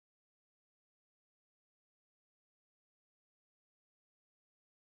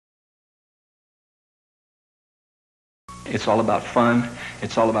It's all about fun.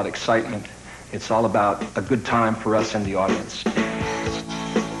 It's all about excitement. It's all about a good time for us and the audience.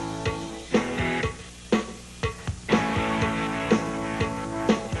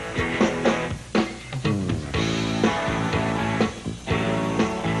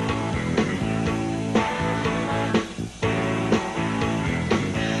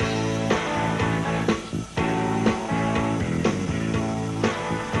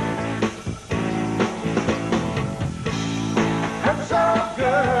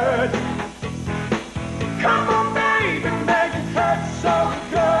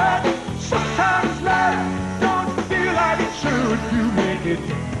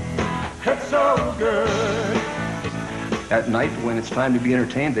 At night, when it's time to be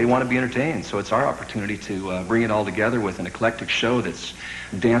entertained, they want to be entertained. So it's our opportunity to bring it all together with an eclectic show that's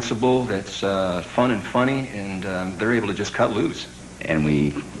danceable, that's fun and funny, and they're able to just cut loose. And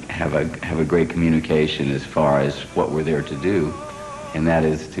we have a great communication as far as what we're there to do, and that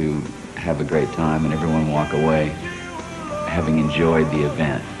is to have a great time and everyone walk away having enjoyed the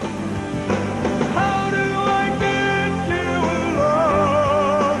event.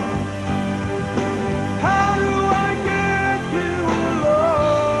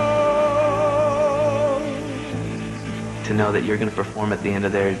 To know that you're going to perform at the end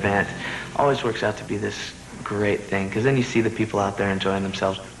of their event always works out to be this great thing, because then you see the people out there enjoying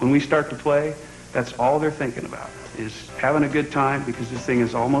themselves. When we start to play, that's all they're thinking about, is having a good time, because this thing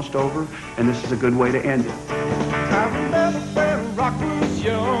is almost over, and this is a good way to end it. I remember when rock was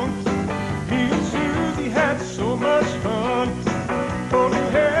young, me and Susie had so much fun, holding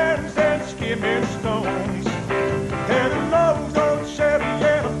hands and skimming stones, and a long old Chevy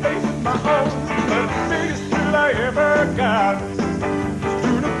and a face of my own. But the biggest thrill I ever got was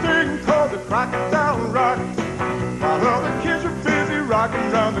doing a thing called the crocodile rock, while other kids were busy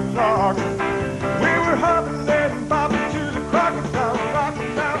rocking round the clock. We were hopping and bopping to the crocodile rock.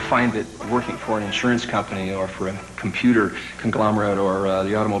 I find that working for an insurance company or for a computer conglomerate or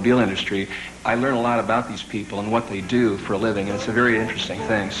the automobile industry, I learn a lot about these people and what they do for a living, and it's a very interesting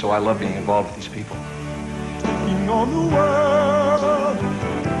thing, so I love being involved with these people. Taking on the world,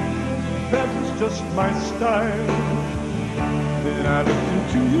 that was just my style. Then I looked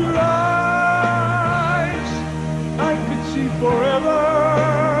into your eyes, I could see forever.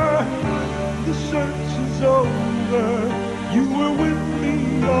 The search is over, you were with me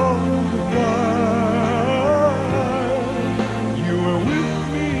all the while. You were with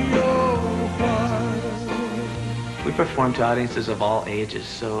me all the while. We perform to audiences of all ages,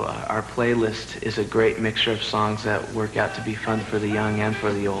 so our playlist is a great mixture of songs that work out to be fun for the young and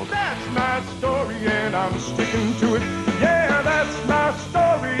for the old. That's my story and I'm sticking to it. Yeah, that's my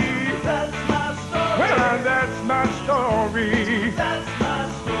story. That's my story. Well, that's my story. That's my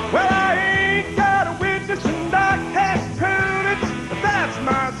story. Well, I ain't got a witness and I can't prove it. But that's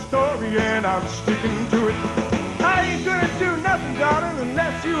my story and I'm sticking to it. I ain't gonna do nothing, darling,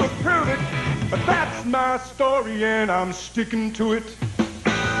 unless you approve it. But that's my story and I'm sticking to it.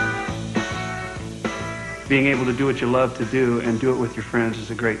 Being able to do what you love to do and do it with your friends is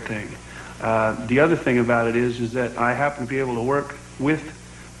a great thing. The other thing about it is that I happen to be able to work with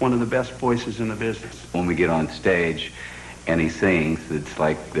one of the best voices in the business. When we get on stage and he sings, it's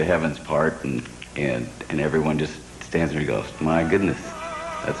like the heavens part, and everyone just stands there and goes, my goodness,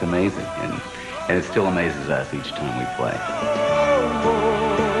 that's amazing. And it still amazes us each time we play.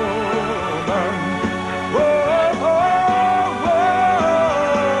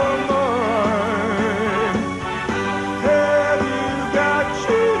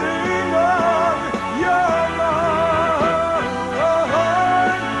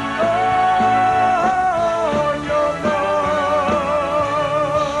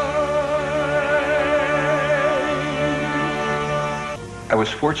 I was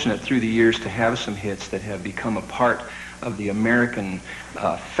fortunate through the years to have some hits that have become a part of the American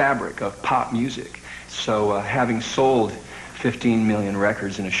fabric of pop music. So having sold 15 million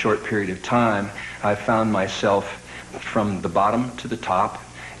records in a short period of time, I found myself from the bottom to the top,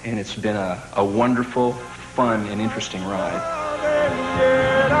 and it's been a wonderful, fun, and interesting ride.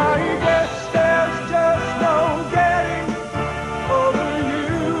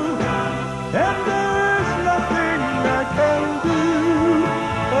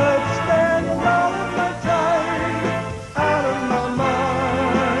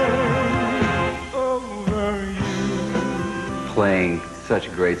 Playing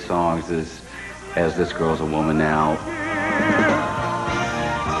such great songs as This Girl's a Woman Now.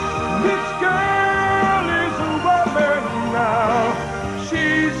 This girl is a woman now.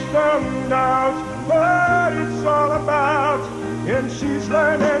 She's found out what it's all about, and she's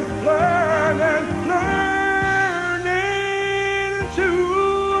learning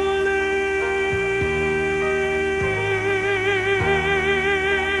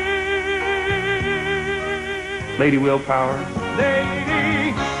Lady Willpower.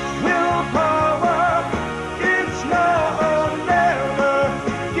 Lady Willpower, it's now or never.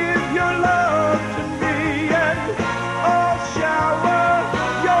 Give your love to me and I'll shower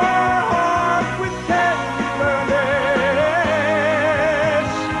your heart with tenderness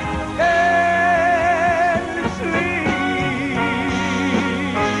endlessly.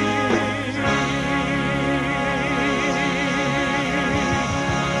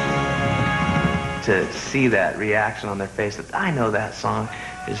 To see that reaction on their face that I know that song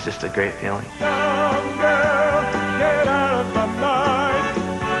is just a great feeling. Young girl, get out of my mind.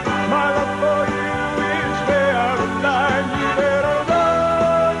 My love for you is way out of line. You better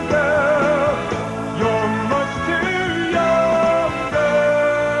run, girl. You're much too young, girl.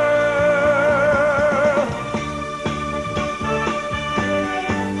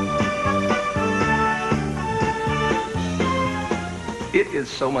 It is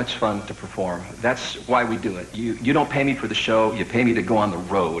so much fun to perform. That's why we do it. You don't pay me for the show, you pay me to go on the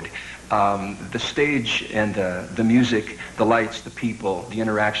road. The stage and the music, the lights, the people, the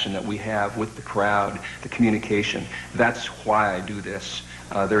interaction that we have with the crowd, the communication, that's why I do this.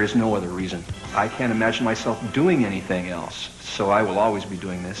 There is no other reason. I can't imagine myself doing anything else. So I will always be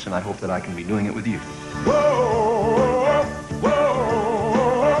doing this, and I hope that I can be doing it with you. Whoa, whoa,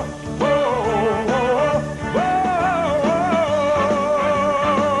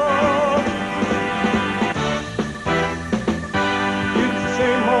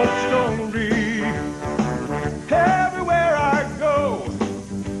 everywhere I go,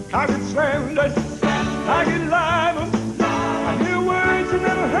 I get slandered, I get libeled, I hear words you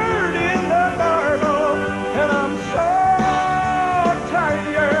never heard in the Bible, and I'm so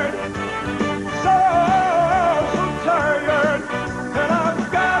tired, so tired, and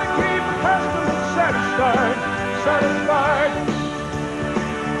I've got to keep a customer satisfied.